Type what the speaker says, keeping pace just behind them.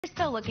You're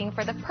still looking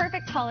for the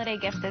perfect holiday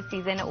gift this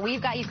season,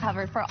 we've got you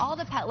covered for all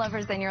the pet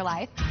lovers in your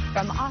life.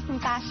 From awesome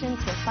fashion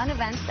to fun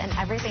events and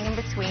everything in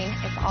between,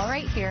 it's all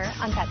right here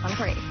on Pets on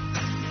Parade.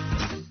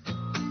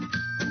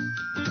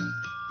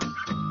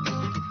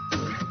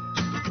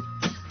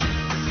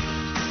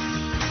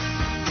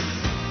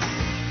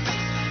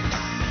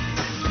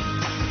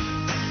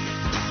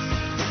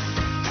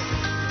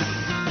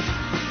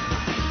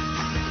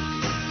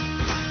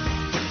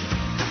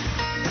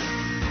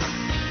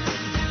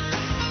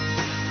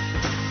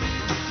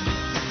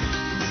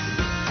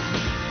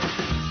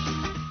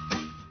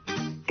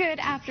 Good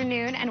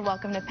afternoon and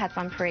welcome to Pets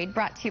on Parade,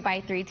 brought to you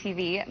by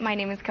 3TV. My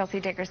name is Kelsey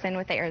Dickerson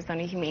with the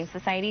Arizona Humane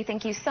Society.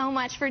 Thank you so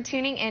much for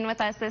tuning in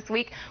with us this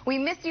week. We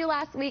missed you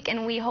last week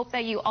and we hope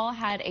that you all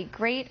had a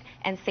great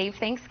and safe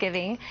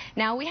Thanksgiving.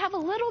 Now we have a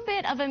little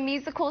bit of a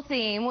musical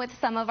theme with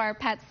some of our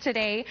pets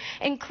today,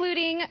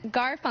 including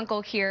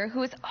Garfunkel here,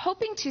 who is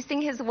hoping to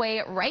sing his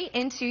way right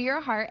into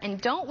your heart. And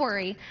don't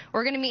worry,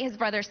 we're going to meet his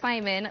brother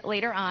Simon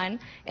later on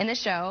in the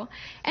show.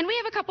 And we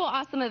have a couple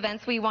awesome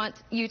events we want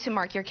you to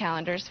mark your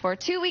calendars for.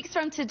 2 weeks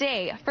from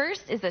today.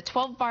 First is the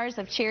 12 Bars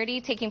of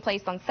Charity taking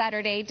place on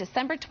Saturday,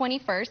 December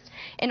 21st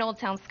in Old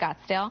Town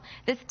Scottsdale.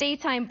 This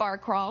daytime bar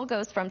crawl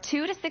goes from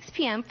 2 to 6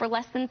 p.m. for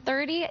less than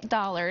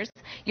 $30.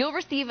 You'll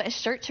receive a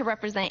shirt to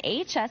represent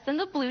AHS and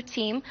the Blue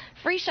Team,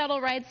 free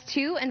shuttle rides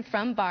to and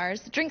from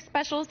bars, drink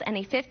specials, and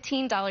a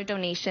 $15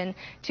 donation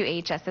to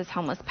AHS's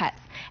homeless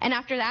pets. And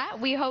after that,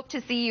 we hope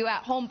to see you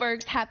at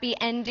Holmberg's Happy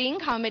Ending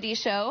comedy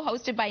show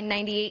hosted by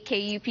 98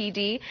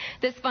 KUPD.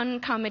 This fun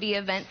comedy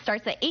event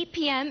starts at 8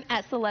 p.m.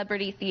 at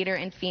Celebrity Theater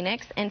in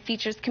Phoenix and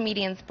features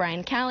comedians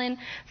Brian Callen,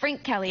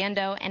 Frank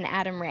Caliendo, and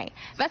Adam Ray.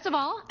 Best of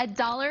all,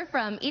 $1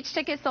 from each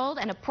ticket sold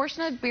and a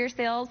portion of beer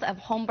sales of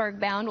Holmberg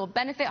Bound will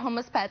benefit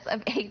homeless pets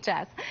of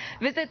AHS.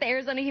 Visit the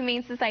Arizona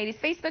Humane Society's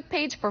Facebook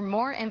page for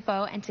more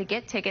info and to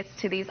get tickets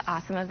to these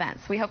awesome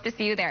events. We hope to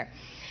see you there.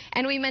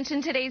 And we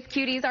mentioned today's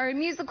cuties are a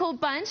musical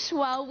bunch.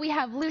 Well, we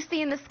have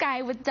Lucy in the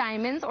Sky with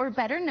Diamonds, or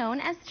better known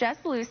as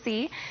Just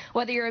Lucy.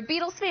 Whether you're a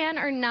Beatles fan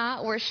or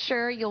not, we're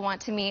sure you'll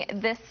want to meet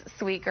this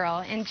sweet girl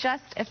in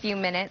just a few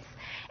minutes.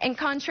 And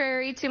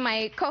contrary to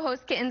my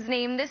co-host Kitten's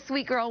name, this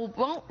sweet girl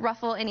won't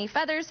ruffle any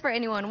feathers for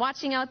anyone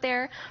watching out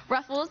there.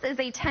 Ruffles is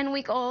a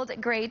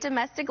 10-week-old gray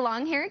domestic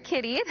long-haired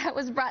kitty that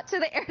was brought to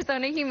the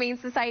Arizona Humane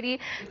Society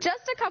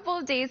just a couple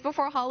of days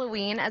before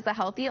Halloween as a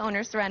healthy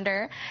owner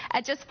surrender.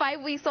 At just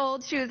 5 weeks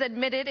old, she was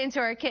admitted into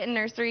our kitten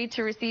nursery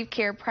to receive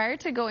care prior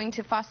to going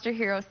to foster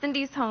hero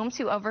Cindy's home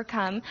to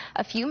overcome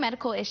a few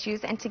medical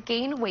issues and to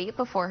gain weight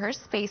before her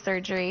space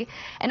surgery.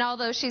 And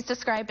although she's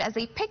described as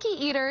a picky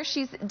eater,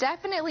 she's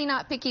definitely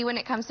not picky when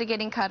it comes to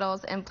getting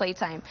cuddles and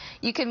playtime.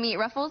 You can meet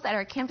Ruffles at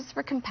our Campus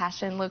for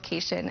Compassion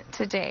location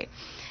today.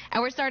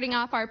 And we're starting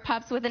off our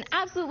pups with an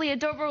absolutely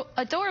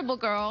adorable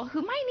girl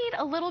who might need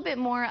a little bit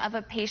more of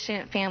a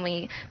patient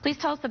family. Please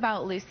tell us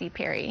about Lucy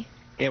Perry.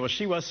 Yeah, well,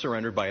 she was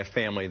surrendered by a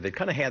family that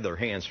kind of had their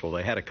hands full.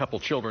 They had a couple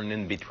children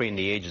in between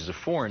the ages of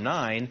 4 and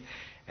 9,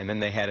 and then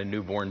they had a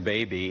newborn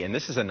baby. And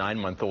this is a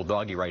 9-month-old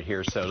doggie right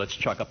here, so let's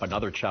chalk up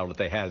another child that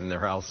they had in their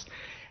house.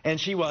 And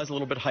she was a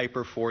little bit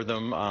hyper for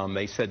them.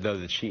 They said, though,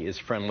 that she is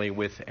friendly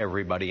with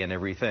everybody and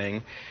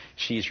everything.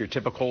 She's your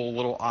typical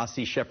little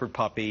Aussie Shepherd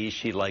puppy.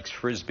 She likes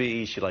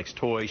Frisbee. She likes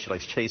toys. She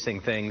likes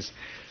chasing things.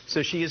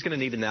 So she is going to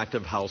need an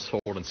active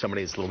household and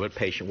somebody that's a little bit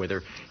patient with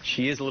her.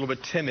 She is a little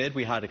bit timid.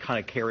 We had to kind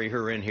of carry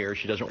her in here.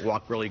 She doesn't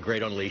walk really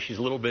great on leash. She's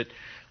a little bit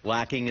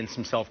lacking in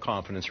some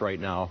self-confidence right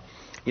now.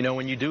 You know,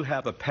 when you do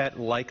have a pet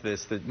like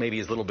this that maybe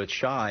is a little bit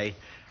shy,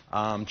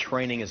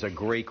 training is a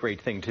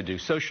great thing to do.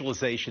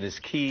 Socialization is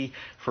key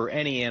for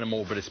any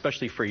animal, but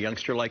especially for a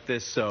youngster like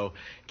this. So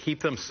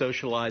keep them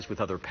socialized with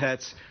other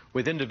pets,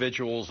 with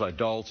individuals,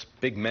 adults,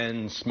 big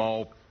men,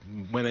 small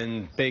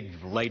women,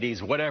 big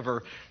ladies,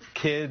 whatever,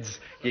 kids.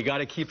 You got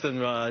to keep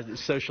them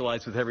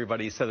socialized with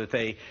everybody so that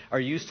they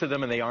are used to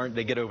them and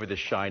they get over the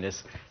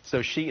shyness.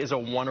 So she is a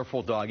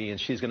wonderful doggie, and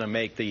she's going to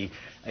make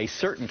a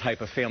certain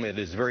type of family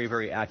that is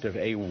very active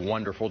a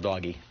wonderful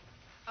doggie.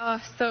 Oh,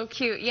 so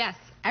cute. Yes.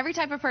 Every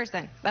type of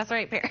person. That's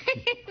right, Perry.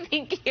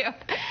 Thank you.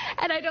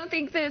 And I don't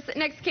think this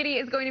next kitty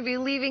is going to be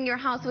leaving your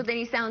house with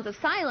any sounds of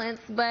silence,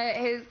 but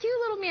his cute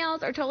little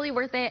meows are totally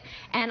worth it.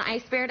 And I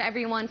spared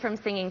everyone from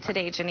singing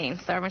today, Janine,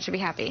 so everyone should be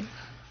happy.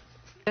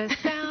 The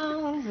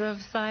sounds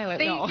of silence.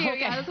 Thank you.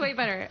 Okay. Yeah, that's way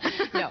better.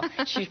 No,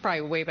 she's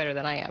probably way better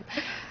than I am.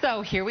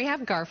 So here we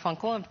have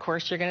Garfunkel. Of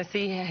course, you're going to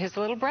see his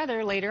little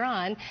brother later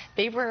on.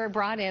 They were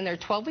brought in, they're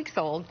 12 weeks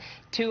old,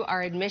 to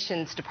our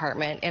admissions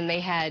department, and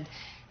they had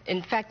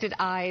infected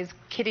eyes,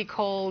 kitty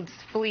colds,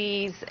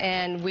 fleas,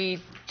 and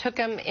we took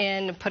them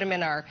in, put them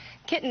in our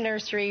kitten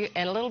nursery,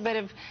 and a little bit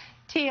of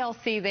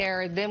TLC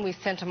there. Then we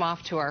sent them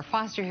off to our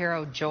foster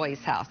hero Joy's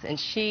house, and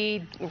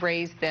she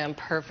raised them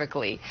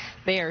perfectly.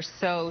 They are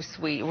so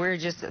sweet. We're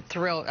just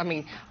thrilled. I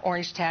mean,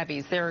 orange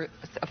tabbies, they're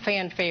a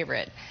fan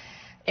favorite.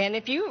 And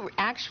if you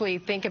actually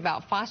think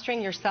about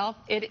fostering yourself,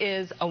 it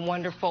is a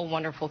wonderful,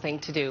 wonderful thing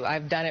to do.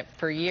 I've done it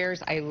for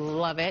years. I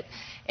love it.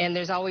 And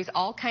there's always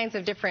all kinds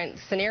of different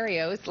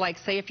scenarios, like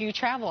say if you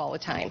travel all the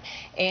time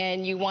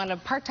and you want a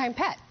part-time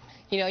pet.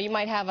 You know, you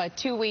might have a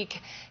 2-week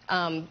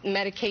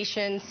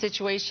medication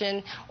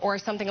situation or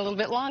something a little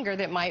bit longer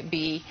that might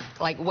be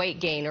like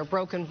weight gain or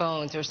broken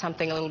bones or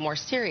something a little more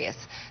serious.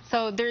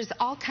 So there's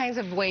all kinds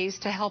of ways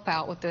to help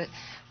out with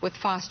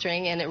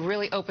fostering, and it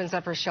really opens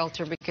up our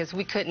shelter because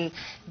we couldn't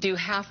do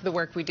half the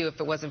work we do if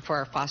it wasn't for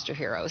our foster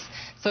heroes.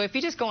 So if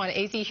you just go on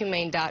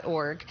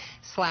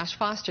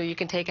azhumane.org/foster, you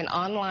can take an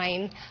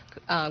online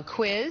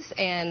quiz,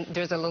 and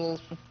there's a little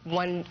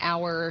 1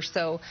 hour or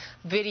so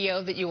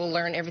video that you will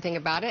learn everything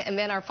about it. And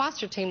then our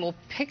foster team will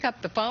pick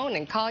up the phone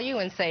and call you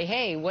and say,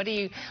 hey, what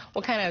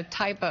kind of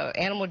type of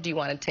animal do you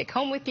want to take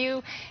home with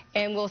you?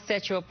 And we'll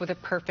set you up with a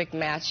perfect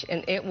match,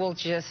 and it will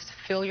just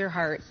fill your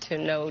heart to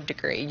no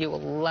degree. You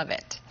will love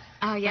it.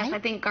 Oh, yes, right?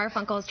 I think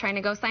Garfunkel is trying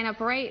to go sign up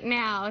right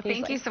now.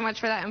 Thank you so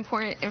much for that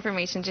important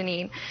information,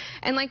 Janine.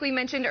 And like we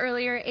mentioned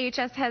earlier,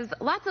 AHS has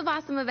lots of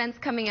awesome events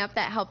coming up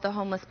that help the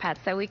homeless pets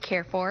that we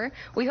care for.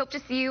 We hope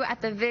to see you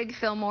at the Vig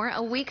Fillmore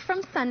a week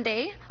from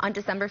Sunday on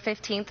December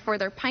 15th for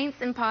their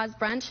Pints and Paws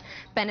brunch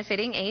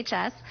benefiting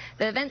AHS.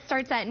 The event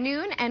starts at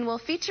noon and will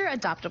feature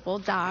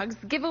adoptable dogs,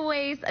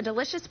 giveaways, a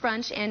delicious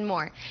brunch, and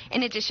more.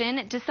 In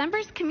addition,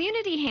 December's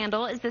community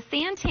handle is the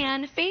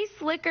Santan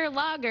Face Liquor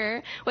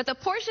Lager with a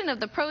portion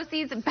of the proceeds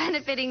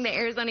benefiting the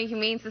Arizona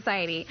Humane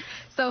Society.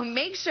 So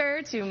make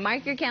sure to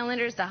mark your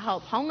calendars to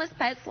help homeless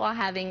pets while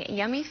having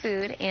yummy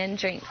food and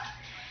drinks.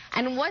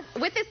 And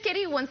with this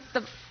kitty, once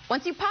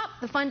you pop,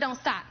 the fun don't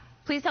stop.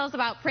 Please tell us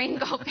about Pray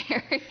and Go,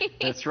 Perry.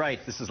 That's right.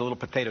 This is a little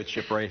potato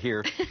chip right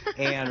here.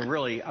 And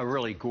really, a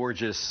really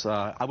gorgeous,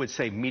 I would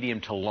say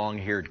medium to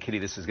long-haired kitty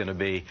this is going to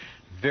be.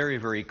 Very,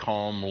 very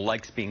calm,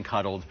 likes being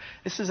cuddled.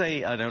 This is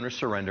an owner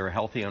surrender, a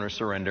healthy owner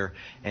surrender,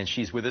 and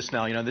she's with us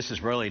now. You know, this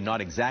is really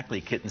not exactly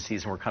kitten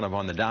season. We're kind of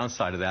on the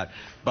downside of that.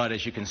 But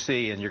as you can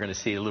see, and you're going to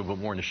see a little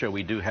bit more in the show,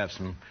 we do have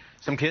some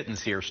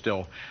kittens here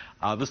still.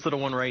 This little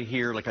one right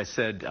here, like I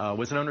said,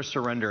 was an owner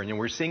surrender, and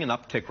we're seeing an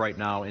uptick right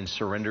now in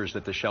surrenders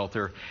at the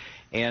shelter.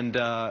 And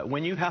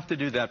when you have to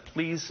do that,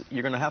 please,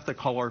 you're going to have to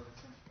call our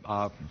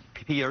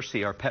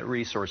PRC, our Pet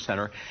Resource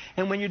Center,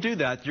 and when you do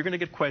that, you're going to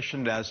get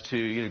questioned as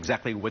to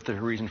exactly what the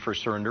reason for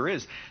surrender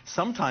is.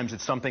 Sometimes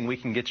it's something we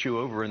can get you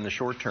over in the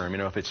short term. You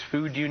know, if it's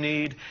food you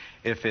need,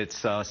 if it's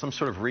some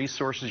sort of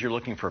resources you're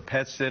looking for,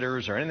 pet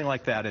sitters or anything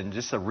like that, and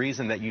just a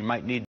reason that you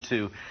might need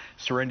to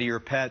surrender your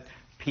pet,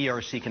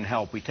 PRC can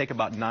help. We take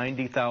about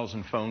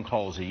 90,000 phone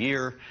calls a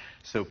year,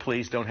 so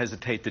please don't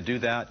hesitate to do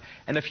that.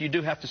 And if you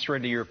do have to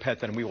surrender your pet,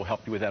 then we will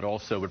help you with that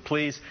also. But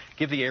please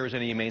give the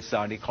Arizona Humane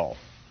Society a call.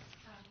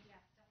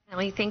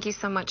 Thank you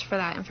so much for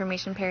that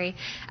information, Perry.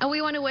 And we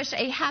want to wish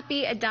a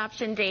happy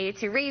adoption day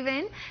to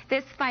Raven.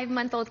 This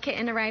 5-month-old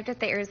kitten arrived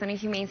at the Arizona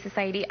Humane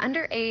Society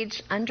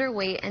underage,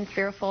 underweight, and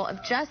fearful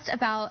of just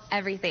about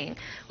everything.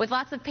 With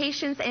lots of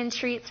patience and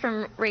treats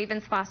from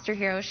Raven's foster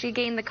hero, she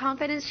gained the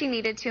confidence she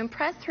needed to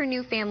impress her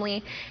new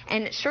family,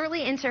 and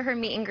shortly into her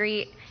meet and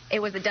greet, it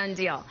was a done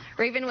deal.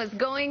 Raven was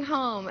going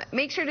home.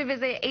 Make sure to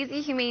visit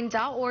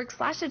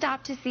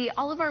azhumane.org/adopt to see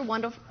all of our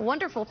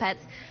wonderful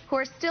pets who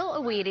are still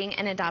awaiting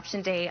an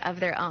adoption day of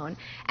their own.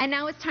 And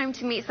now it's time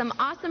to meet some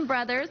awesome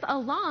brothers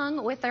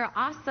along with their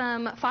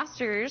awesome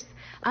fosters.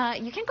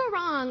 You can't go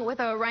wrong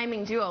with a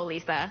rhyming duo,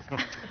 Lisa.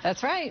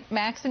 That's right.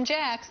 Max and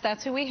Jax,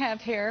 that's who we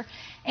have here.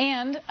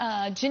 And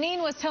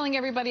Janine was telling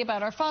everybody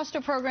about our foster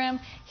program.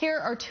 Here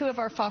are two of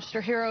our foster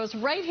heroes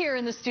right here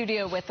in the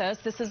studio with us.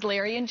 This is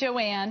Larry and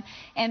Joanne,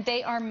 and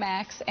they are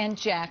Max and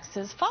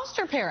Jax's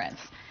foster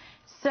parents.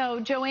 So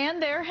Joanne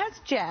there has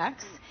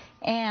Jax,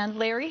 and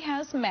Larry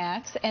has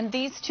Max, and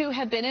these two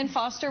have been in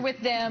foster with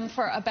them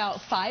for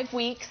about 5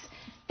 weeks.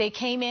 They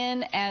came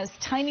in as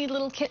tiny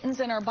little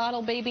kittens in our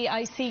bottle baby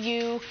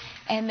ICU,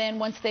 and then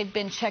once they've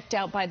been checked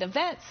out by the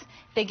vets,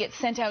 they get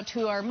sent out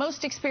to our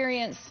most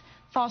experienced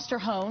foster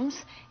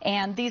homes,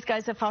 and these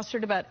guys have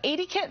fostered about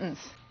 80 kittens.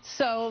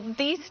 So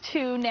these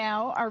two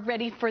now are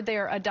ready for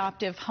their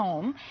adoptive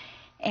home.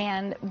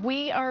 And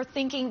we are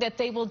thinking that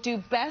they will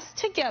do best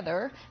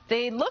together.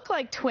 They look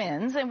like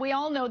twins, and we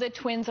all know that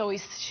twins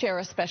always share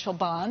a special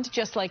bond,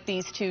 just like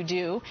these two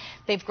do.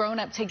 They've grown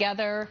up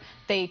together.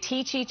 They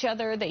teach each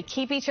other. They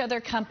keep each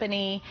other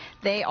company.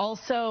 They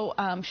also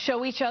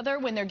show each other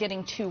when they're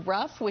getting too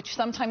rough, which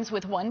sometimes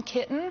with one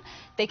kitten,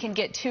 they can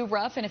get too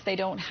rough, and if they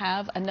don't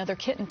have another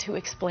kitten to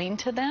explain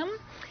to them.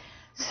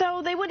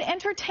 So they would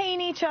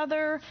entertain each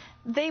other.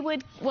 They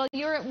would, while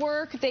you're at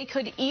work, they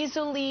could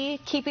easily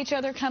keep each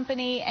other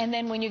company. And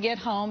then when you get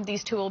home,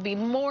 these two will be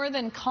more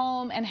than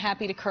calm and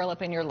happy to curl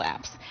up in your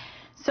laps.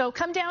 So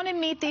come down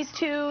and meet these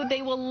two.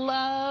 They will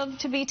love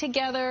to be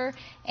together,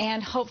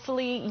 and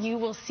hopefully you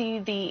will see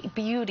the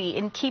beauty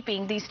in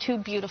keeping these two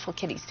beautiful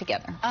kitties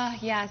together.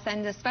 Yes,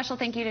 and a special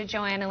thank you to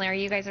Joanne and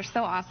Larry. You guys are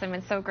so awesome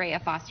and so great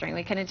at fostering.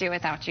 We couldn't do it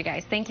without you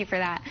guys. Thank you for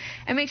that.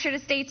 And make sure to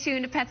stay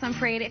tuned to Pets on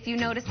Parade. If you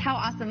noticed how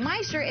awesome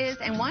my shirt is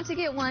and want to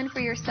get one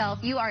for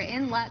yourself, you are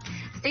in luck.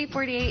 State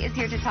 48 is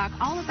here to talk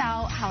all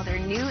about how their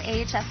new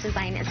AHS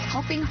design is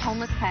helping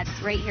homeless pets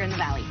right here in the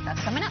Valley. That's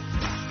coming up.